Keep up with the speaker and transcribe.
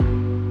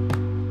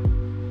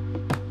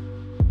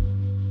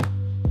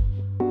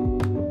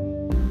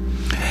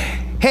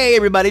Hey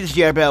everybody, this is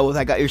Jared Bell with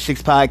I Got Your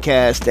Six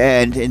podcast,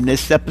 and in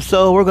this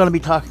episode we're going to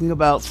be talking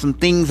about some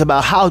things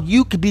about how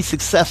you can be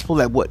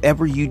successful at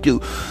whatever you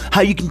do,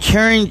 how you can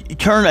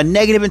turn a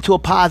negative into a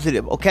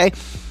positive, okay?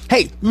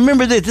 Hey,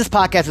 remember this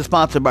podcast is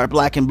sponsored by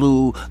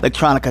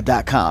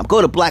blackandblueelectronica.com.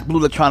 Go to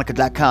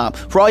blackblueelectronica.com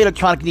for all your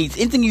electronic needs,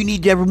 anything you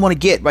need to ever want to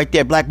get right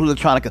there, Black Blue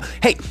Electronica.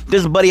 Hey,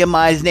 there's a buddy of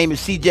mine, his name is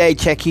CJ,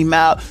 check him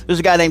out. There's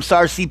a guy named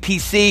Sarge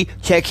CPC,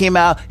 check him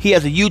out. He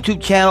has a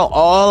YouTube channel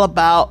all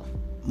about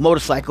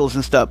motorcycles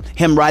and stuff,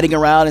 him riding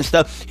around and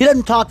stuff. He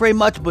doesn't talk very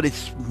much, but it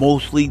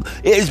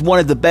is one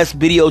of the best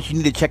videos you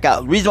need to check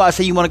out. The reason why I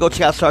say you want to go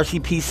check out Sarge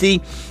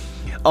CPC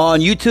on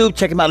YouTube,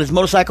 check him out his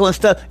motorcycle and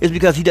stuff, is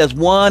because he does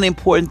one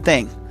important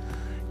thing.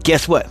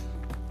 Guess what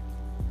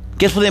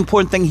the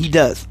important thing he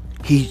does?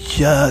 He's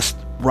just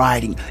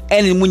riding,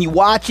 and when you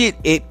watch it,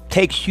 it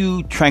takes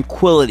you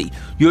tranquility.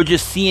 You're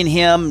just seeing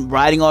him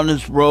riding on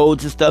his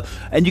roads and stuff,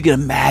 and you can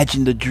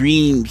imagine the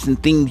dreams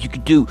and things you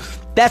could do.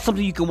 That's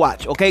something you can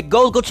watch, okay?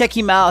 Go check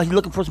him out. He's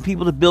looking for some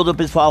people to build up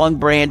his following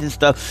brand and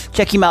stuff.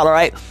 Check him out, all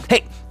right?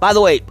 Hey, by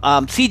the way,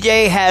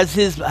 CJ has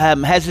his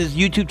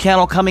YouTube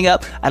channel coming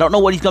up. I don't know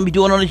what he's going to be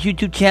doing on his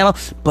YouTube channel,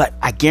 but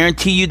I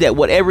guarantee you that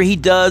whatever he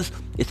does,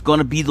 it's going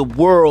to be the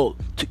world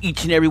to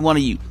each and every one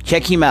of you.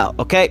 Check him out,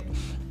 okay?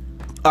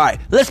 All right,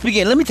 let's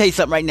begin. Let me tell you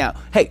something right now.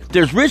 Hey,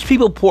 there's rich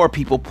people, poor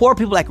people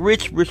like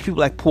rich people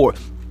like poor.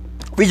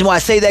 Reason why I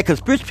say that,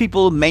 because rich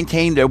people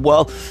maintain their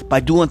wealth by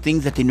doing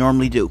things that they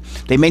normally do.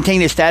 They maintain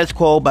their status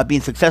quo by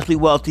being successfully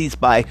wealthy,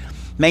 by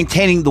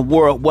maintaining the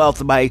world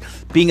wealth, by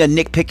being a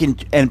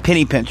nitpick and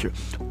penny pincher.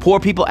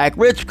 Poor people act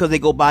rich because they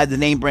go buy the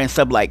name brand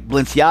stuff like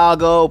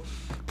Balenciaga,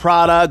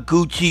 Prada,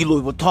 Gucci,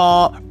 Louis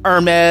Vuitton,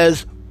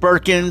 Hermes,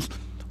 Birkins,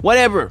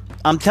 whatever.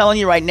 I'm telling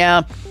you right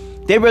now,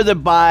 they rather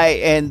buy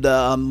and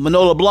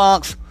Manolo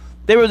Blancs.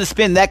 They rather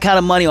spend that kind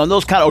of money on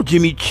those kind of, or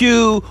Jimmy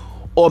Choo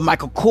or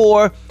Michael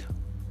Kors.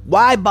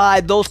 Why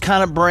buy those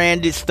kind of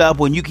branded stuff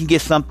when you can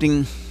get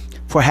something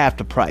for half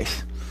the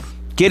price?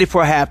 Get it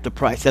for half the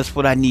price. That's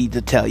what I need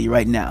to tell you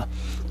right now.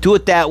 Do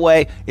it that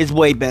way. It's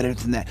way better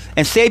than that.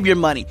 And save your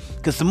money,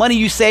 because the money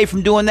you save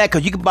from doing that,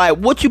 because you can buy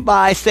what you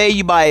buy. Say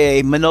you buy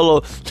a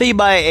Manolo, say you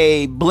buy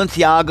a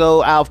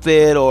Balenciaga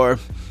outfit, or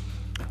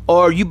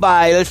you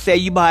buy, let's say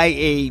you buy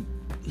a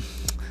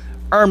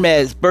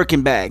Hermes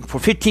Birkin bag for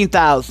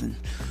 $15,000,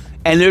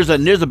 and there's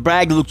a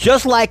bag that looks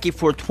just like it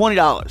for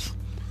 $20.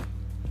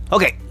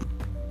 Okay,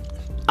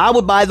 I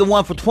would buy the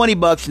one for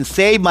 $20 and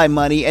save my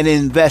money and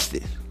then invest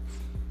it.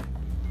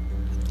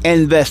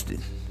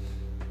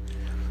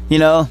 You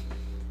know,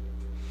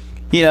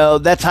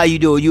 that's how you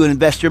do it. You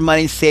invest your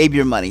money, save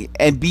your money,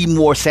 and be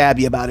more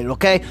savvy about it,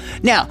 okay?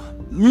 Now,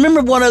 remember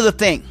one other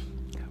thing.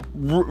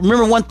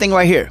 Remember one thing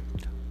right here.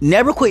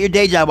 Never quit your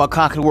day job while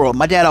conquering the world.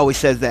 My dad always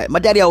says that. My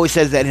daddy always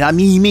says that, and I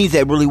mean, he means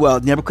that really well.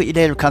 Never quit your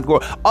day job while conquering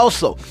the world.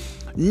 Also,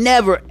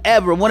 never,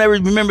 ever, whenever,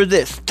 remember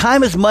this.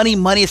 Time is money.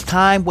 Money is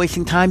time.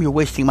 Wasting time, you're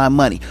wasting my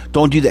money.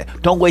 Don't do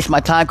that. Don't waste my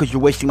time, because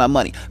you're wasting my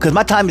money. Because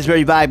my time is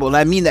very valuable, and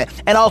I mean that.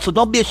 And also,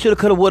 don't be a shoulda,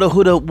 coulda, woulda,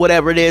 houlda,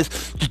 whatever it is.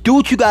 Just do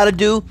what you got to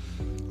do.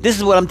 This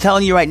is what I'm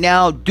telling you right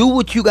now. Do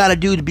what you got to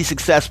do to be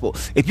successful.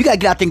 If you got to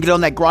get out there and get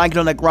on that grind, get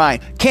on that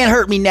grind. Can't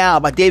Hurt Me Now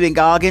by David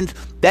Goggins.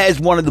 That is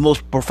one of the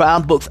most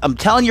profound books. I'm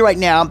telling you right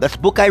now, that's a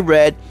book I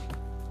read.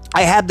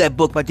 I have that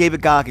book by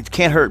David Goggins,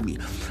 Can't Hurt Me.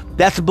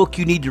 That's a book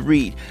you need to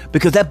read,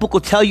 because that book will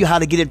tell you how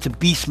to get into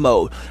beast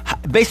mode.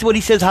 Basically what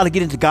he says, how to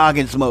get into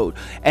Goggins mode,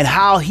 and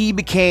how he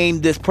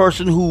became this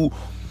person who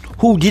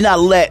did not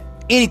let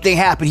anything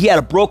happen. He had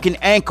a broken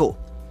ankle.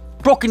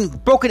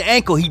 Broken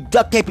ankle. He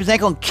duct taped his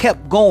ankle and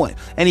kept going.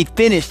 And he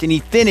finished.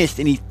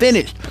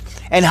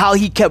 And how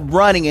he kept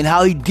running and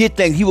how he did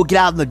things. He would get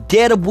out in the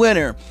dead of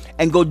winter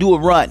and go do a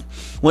run.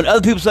 When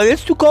other people say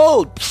it's too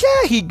cold,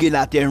 he'd get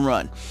out there and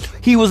run.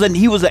 He was an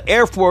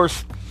Air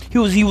Force. He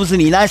was in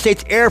the United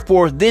States Air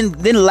Force. Then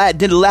did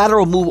a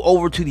lateral move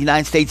over to the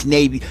United States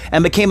Navy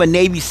and became a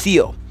Navy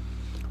SEAL.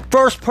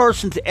 First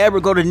person to ever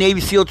go to Navy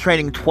SEAL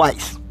training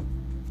twice.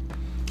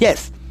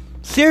 Yes.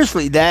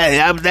 Seriously,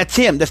 that's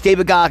him. That's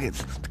David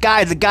Goggins. The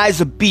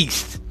guy's a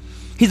beast.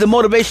 He's a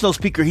motivational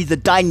speaker. He's a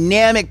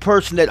dynamic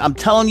person that I'm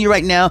telling you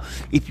right now,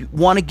 if you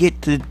want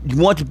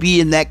to be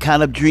in that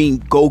kind of dream,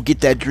 go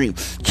get that dream.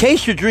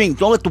 Chase your dream.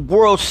 Don't let the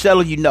world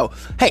settle you know.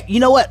 Hey,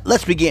 you know what?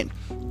 Let's begin.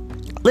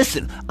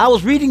 Listen, I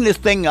was reading this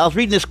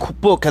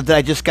book that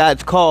I just got.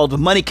 It's called The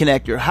Money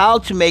Connector, How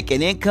to Make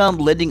an Income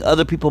Lending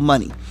Other People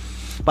Money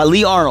by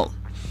Lee Arnold.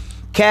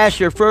 Cash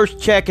your first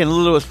check in as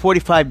little as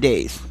 45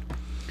 days.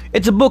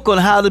 It's a book on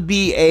how to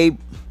be a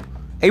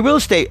real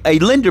estate, a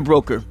lender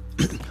broker.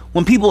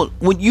 When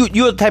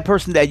you're the type of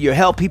person that you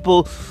help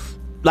people,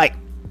 like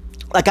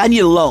I need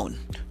a loan.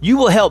 You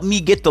will help me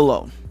get the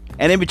loan.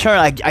 And in return,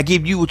 I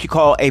give you what you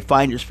call a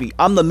finder's fee.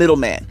 I'm the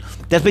middleman.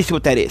 That's basically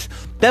what that is.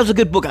 That was a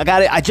good book. I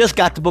got it. I just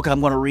got the book. I'm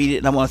going to read it,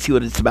 and I want to see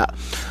what it's about.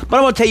 But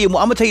I'm going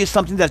to tell you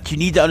something that you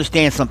need to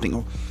understand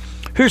something.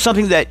 Here's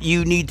something that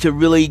you need to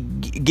really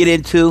get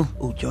into.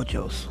 Oh,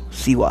 JoJo's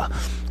Siwa.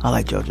 I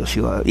like JoJo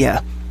Siwa.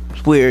 Yeah.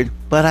 It's weird,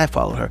 but I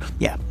follow her.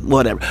 Yeah,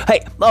 whatever.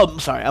 Hey, I'm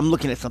sorry. I'm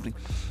looking at something.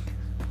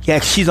 Yeah,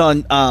 she's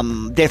on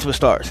Dancing with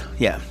Stars.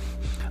 Yeah.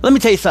 Let me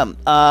tell you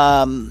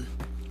something.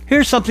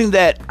 Here's something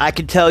that I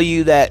can tell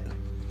you that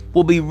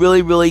will be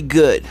really, really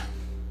good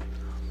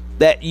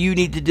that you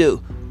need to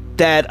do.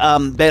 That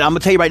I'm going to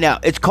tell you right now.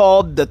 It's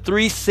called the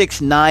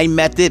 3-6-9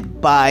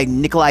 method by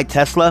Nikola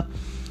Tesla.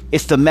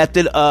 It's the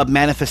method of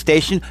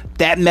manifestation.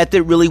 That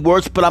method really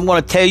works, but I'm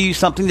going to tell you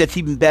something that's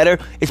even better.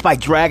 It's by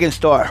Dragon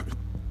Star.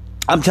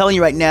 I'm telling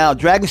you right now,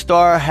 Dragon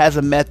Star has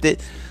a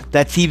method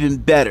that's even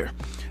better.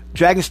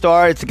 Dragon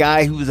Star, it's a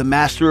guy who was a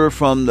master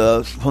from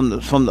the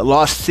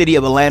lost city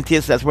of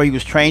Atlantis. That's where he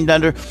was trained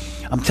under.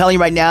 I'm telling you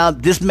right now,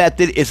 this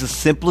method is the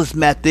simplest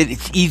method.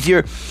 It's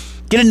easier.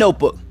 Get a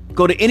notebook.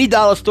 Go to any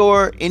dollar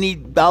store, any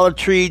Dollar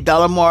Tree,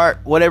 Dollar Mart,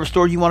 whatever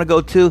store you want to go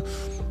to.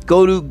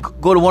 Go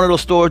to one of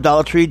those stores,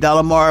 Dollar Tree,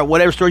 Dollar Mart,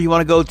 whatever store you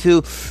want to go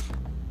to.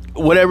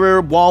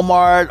 Whatever,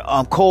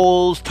 Walmart,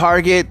 Kohl's,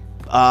 Target,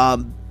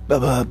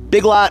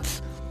 Big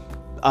Lots,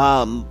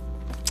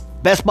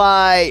 Best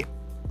Buy,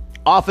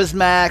 Office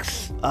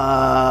Max,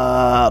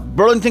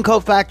 Burlington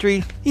Coat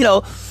Factory. You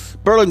know,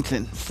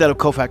 Burlington instead of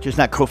Coat Factory. It's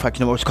not Coat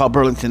Factory anymore. It's called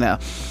Burlington now.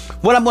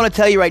 What I'm going to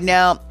tell you right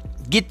now,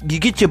 get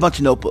you a bunch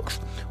of notebooks.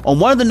 On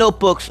one of the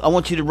notebooks, I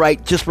want you to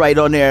write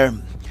on there,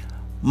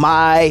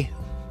 my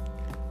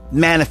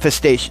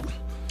manifestation.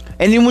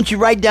 And then once you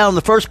write down on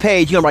the first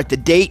page, you're going to write the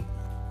date,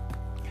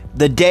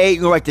 the day,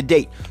 you're going to write the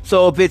date.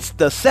 So if it's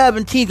the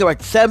 17th, you'll write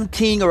the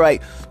 17, you'll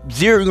write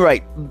 0, you'll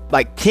write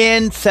like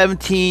 10,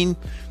 17,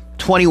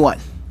 21.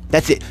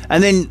 That's it.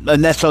 And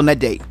that's on that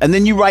date. And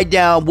then you write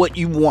down what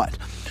you want.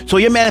 So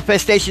your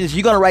manifestation is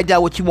you're going to write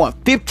down what you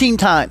want 15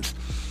 times.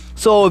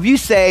 So if you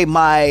say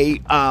my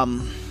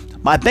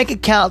bank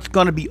account's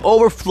going to be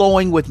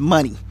overflowing with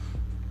money,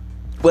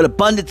 with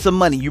abundance of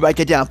money, you write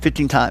that down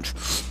 15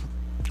 times.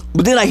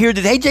 But then I hear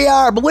this, hey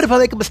JR, but what if I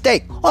make a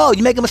mistake? Oh,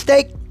 you make a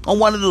mistake on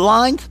one of the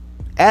lines?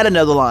 Add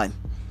another line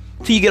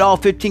till you get all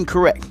 15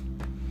 correct.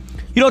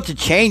 You don't have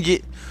to change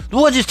it. You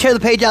want to just tear the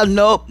page out?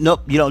 Nope,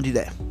 you don't do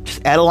that.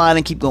 Just add a line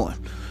and keep going.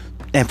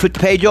 And flip the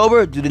page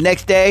over, do the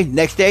next day, do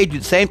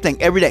the same thing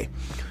every day.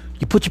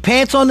 You put your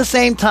pants on the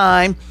same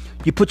time,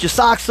 you put your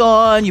socks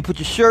on, you put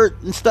your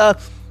shirt and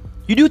stuff.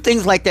 You do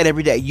things like that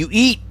every day. You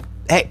eat,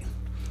 hey,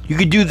 you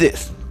could do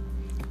this.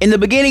 In the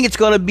beginning, it's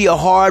going to be a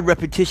hard,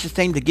 repetitious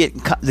thing to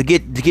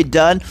get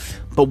done.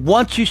 But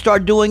once you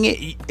start doing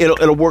it,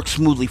 it'll work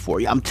smoothly for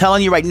you. I'm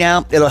telling you right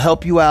now, it'll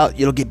help you out.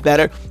 It'll get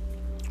better.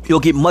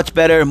 You'll get much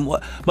better and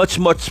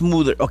much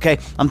smoother, okay?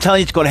 I'm telling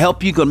you, it's going to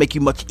help you. It's going to make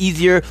you much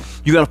easier.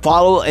 You're going to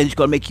follow, and it's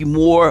going to make you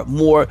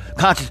more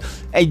conscious.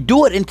 And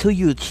do it until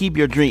you achieve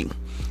your dream.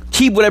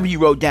 Achieve whatever you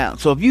wrote down.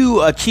 So if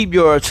you achieve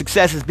your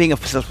success as being a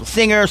successful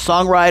singer,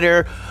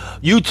 songwriter,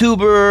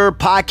 YouTuber,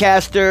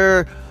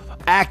 podcaster,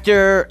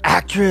 actor,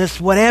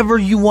 actress, whatever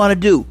you want to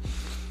do,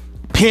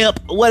 pimp,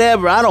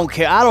 whatever, I don't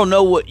care. I don't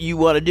know what you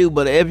want to do,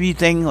 but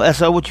everything,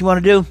 that's what you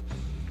want to do.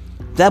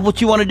 That's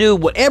what you want to do.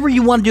 Whatever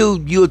you want to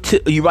do,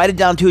 you write it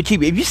down to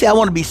achieve it. If you say, I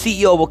want to be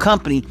CEO of a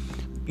company,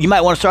 you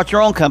might want to start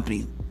your own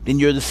company. Then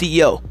you're the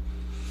CEO.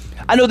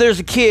 I know there's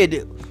a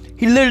kid,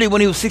 he literally,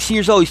 when he was 16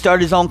 years old, he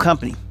started his own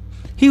company.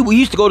 He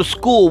used to go to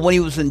school when he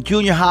was in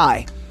junior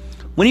high.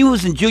 When he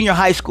was in junior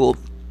high school,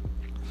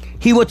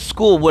 he went to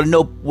school with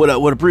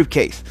a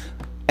briefcase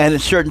and a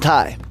shirt and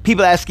tie.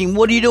 People asking,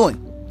 what are you doing?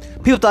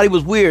 People thought he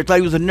was weird, thought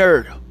he was a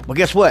nerd. Well,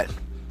 guess what?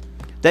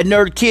 That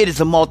nerd kid is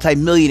a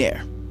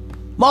multi-millionaire.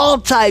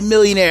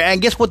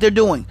 And guess what they're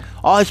doing?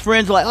 All his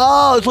friends are like,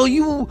 oh,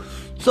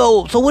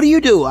 so what do you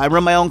do? I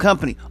run my own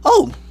company.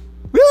 Oh,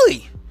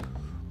 really?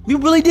 You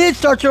really did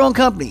start your own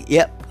company?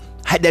 Yep.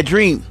 I had that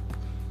dream.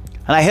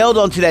 And I held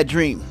on to that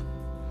dream.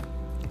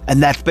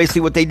 And that's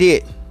basically what they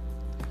did.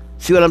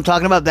 See what I'm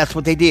talking about? That's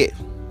what they did.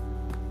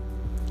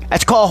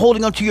 That's called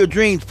holding on to your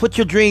dreams. Put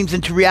your dreams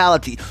into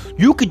reality.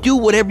 You could do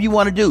whatever you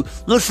want to do.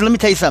 Listen, let me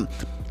tell you something.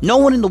 No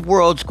one in the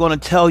world is going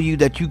to tell you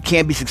that you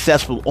can't be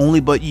successful, only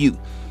but you.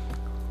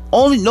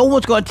 No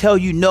one's going to tell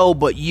you no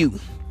but you.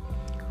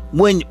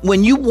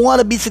 When you want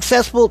to be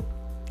successful,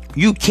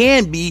 you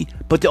can be,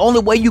 but the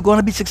only way you're going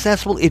to be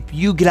successful if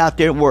you get out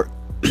there and work.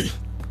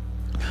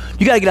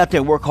 You got to get out there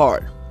and work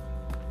hard.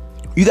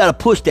 You got to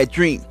push that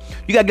dream.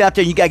 You got to get out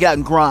there and you got to get out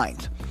and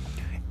grind.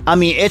 I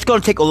mean, it's going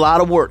to take a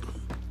lot of work.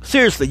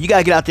 Seriously, you got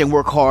to get out there and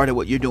work hard at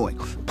what you're doing.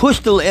 Push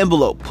the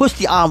envelope. Push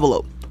the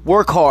envelope.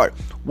 Work hard.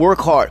 Work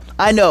hard.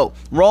 I know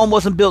Rome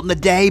wasn't built in a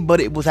day,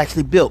 but it was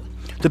actually built.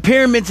 The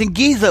pyramids in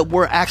Giza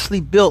were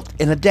actually built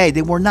in a day.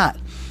 They were not.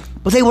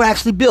 But they were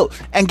actually built.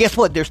 And guess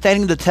what? They're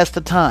standing the test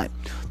of time.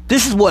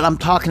 This is what I'm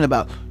talking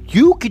about.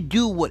 You could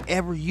do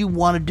whatever you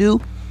want to do.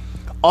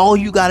 All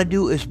you got to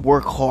do is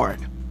work hard.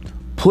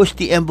 Push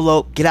the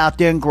envelope. Get out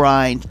there and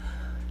grind.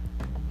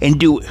 And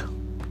do it.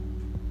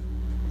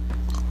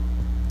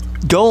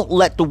 Don't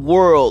let the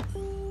world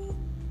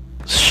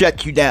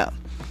shut you down.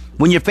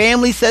 When your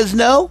family says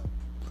no,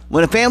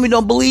 when a family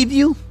don't believe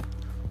you,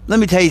 let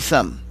me tell you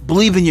something.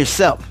 Believe in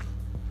yourself.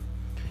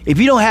 If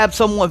you don't have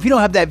someone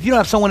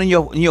in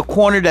your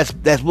corner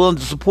that's willing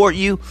to support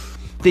you,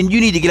 then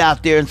you need to get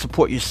out there and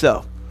support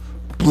yourself.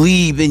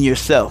 Believe in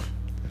yourself.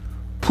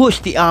 Push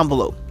the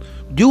envelope.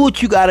 Do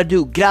what you got to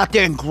do. Get out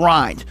there and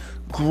grind.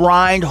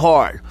 Grind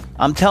hard.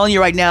 I'm telling you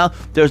right now,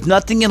 there's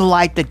nothing in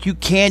life that you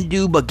can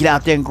do but get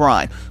out there and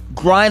grind.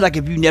 Grind like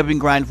if you've never been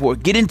grinding before.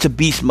 Get into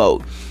beast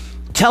mode.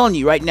 I'm telling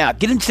you right now,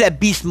 get into that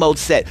beast mode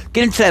set.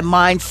 Get into that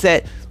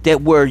mindset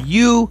that where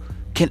you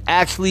can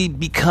actually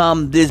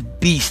become this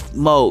beast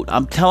mode.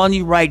 I'm telling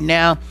you right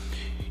now,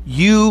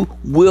 you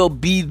will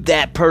be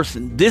that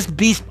person. This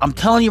beast, I'm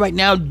telling you right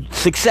now,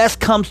 success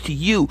comes to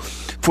you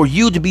for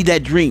you to be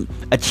that dream.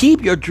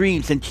 Achieve your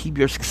dreams and achieve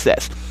your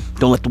success.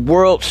 Don't let the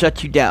world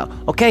shut you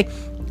down. Okay?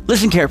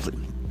 Listen carefully.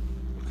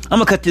 I'm going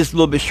to cut this a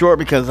little bit short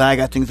because I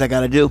got things I got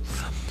to do.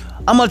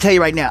 I'm going to tell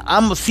you right now.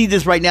 I'm going to see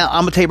this right now.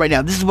 I'm going to tell you right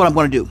now. This is what I'm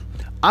going to do.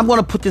 I'm going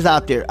to put this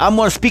out there. I'm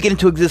going to speak it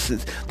into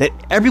existence that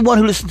everyone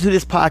who listens to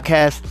this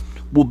podcast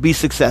will be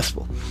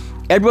successful.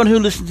 Everyone who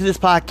listens to this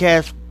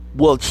podcast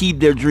will achieve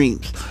their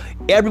dreams.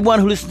 Everyone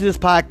who listens to this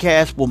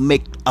podcast will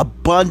make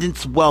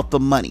abundance wealth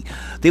of money.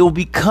 They will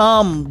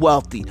become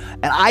wealthy.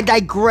 And I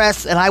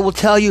digress, and I will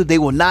tell you, they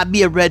will not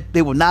be a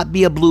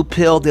blue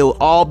pill. They will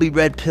all be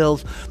red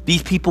pills.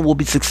 These people will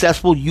be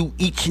successful.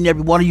 Each and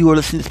every one of you who are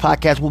listening to this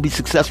podcast will be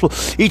successful.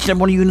 Each and every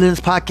one of you who listen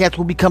to this podcast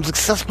will become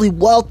successfully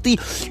wealthy.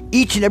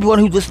 Each and everyone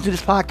who listens to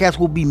this podcast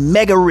will be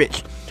mega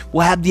rich.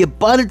 Will have the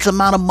abundance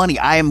amount of money.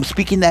 I am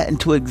speaking that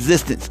into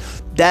existence.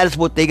 That is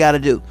what they got to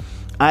do.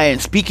 I am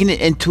speaking it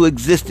into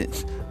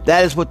existence.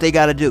 That is what they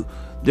got to do.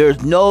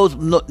 There's no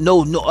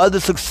other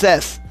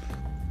success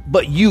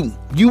but you.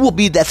 You will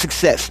be that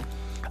success.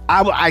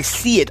 I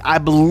see it. I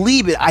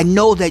believe it. I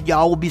know that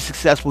y'all will be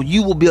successful.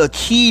 You will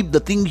achieve the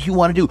things you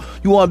want to do.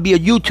 You want to be a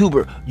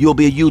YouTuber, you'll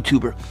be a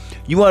YouTuber.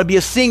 You want to be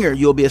a singer,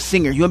 you'll be a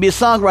singer. You want to be a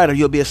songwriter,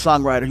 you'll be a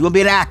songwriter. You want to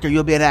be an actor,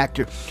 you'll be an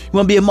actor. You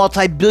want to be a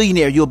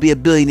multi-billionaire, you'll be a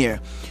billionaire.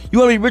 You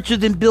want to be richer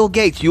than Bill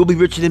Gates, you'll be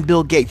richer than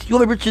Bill Gates. You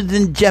want to be richer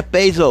than Jeff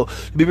Bezos,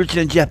 you'll be richer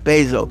than Jeff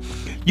Bezos.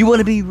 You want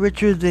to be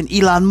richer than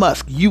Elon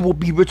Musk, you will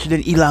be richer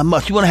than Elon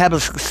Musk. You want to have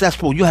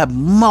you'll have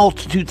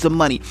multitudes of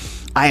money.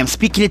 I am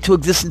speaking it to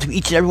existence to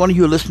each and every one of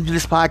you who are listening to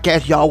this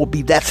podcast. Y'all will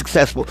be that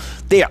successful.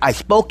 There, I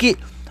spoke it.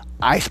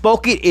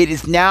 It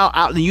is now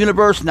out in the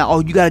universe. Now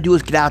all you got to do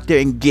is get out there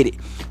and get it.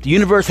 The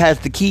universe has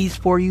the keys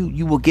for you.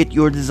 You will get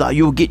your desire.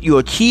 You'll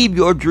achieve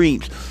your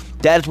dreams.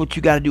 That is what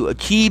you got to do.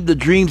 Achieve the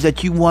dreams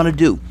that you want to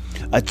do.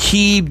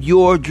 Achieve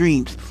your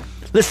dreams.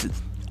 Listen,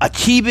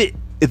 achieve it.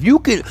 If you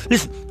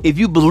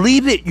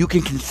believe it, you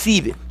can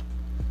conceive it.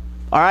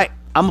 All right?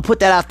 I'm going to put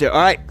that out there,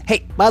 all right?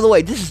 Hey, by the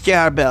way, this is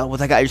J.R. Bell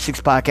with I Got Your Six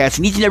Podcast.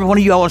 And each and every one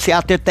of you, I want to say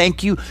out there,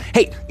 thank you.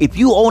 Hey, if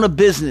you own a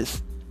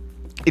business,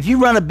 if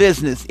you run a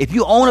business, if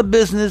you own a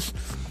business,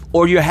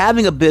 or you're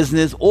having a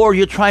business, or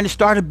you're trying to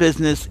start a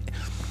business,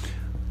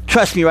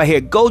 trust me right here.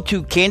 Go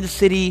to Kansas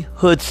City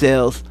Hood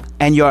Sales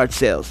and Yard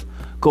Sales.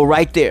 Go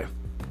right there.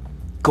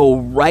 Go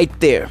right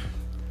there.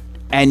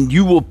 And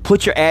you will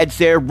put your ads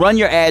there. Run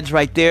your ads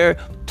right there.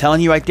 I'm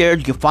telling you right there.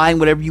 You can find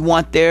whatever you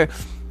want there.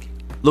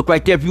 Look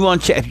right there. If you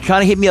want to check, if you're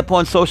trying to hit me up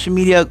on social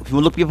media, if you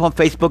want to look me up on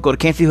Facebook, go to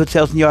Kansas City Hood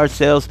Sales and Yard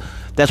Sales.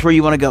 That's where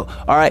you want to go.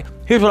 All right.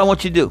 Here's what I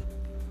want you to do.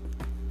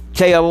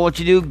 Tell you what I want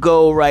you to do.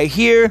 Go right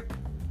here.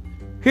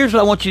 Here's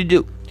what I want you to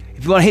do.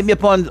 If you want to hit me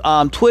up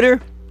on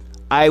Twitter,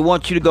 I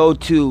want you to go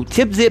to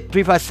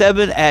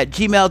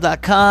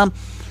tipzip357@gmail.com,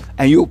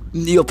 and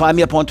you'll find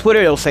me up on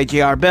Twitter. It'll say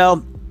JR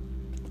Bell.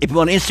 If you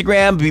want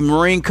Instagram, it'll be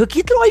Marine Cookie.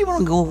 You know, you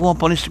want to go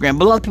up on Instagram.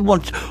 But a lot of people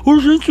want,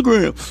 where's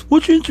Instagram?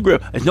 What's your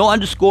Instagram? There's no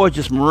underscore,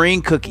 just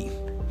Marine Cookie.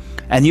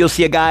 And you'll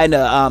see a guy in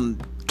the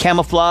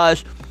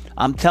camouflage.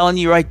 I'm telling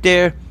you right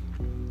there,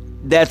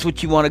 that's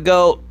what you want to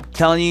go. I'm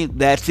telling you,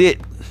 that's it.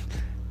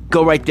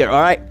 Go right there,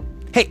 all right?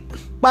 Hey,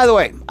 by the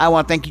way, I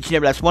want to thank each and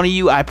every last one of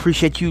you. I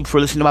appreciate you for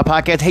listening to my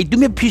podcast. Hey, do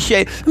me a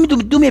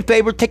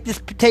favor.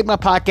 Take my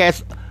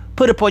podcast,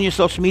 put it up on your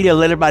social media,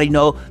 let everybody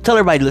know. Tell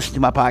everybody to listen to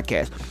my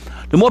podcast.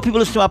 The more people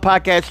listen to my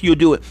podcast, you'll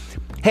do it.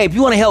 Hey, if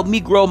you want to help me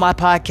grow my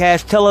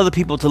podcast, tell other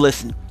people to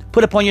listen.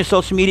 Put it up on your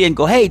social media and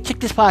go, hey, check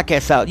this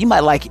podcast out. You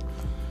might like it.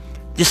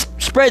 Just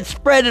spread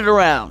it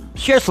around.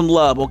 Share some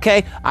love,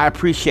 okay? I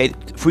appreciate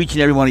it for each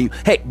and every one of you.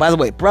 Hey, by the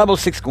way, Bravo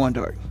 6 going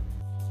dark.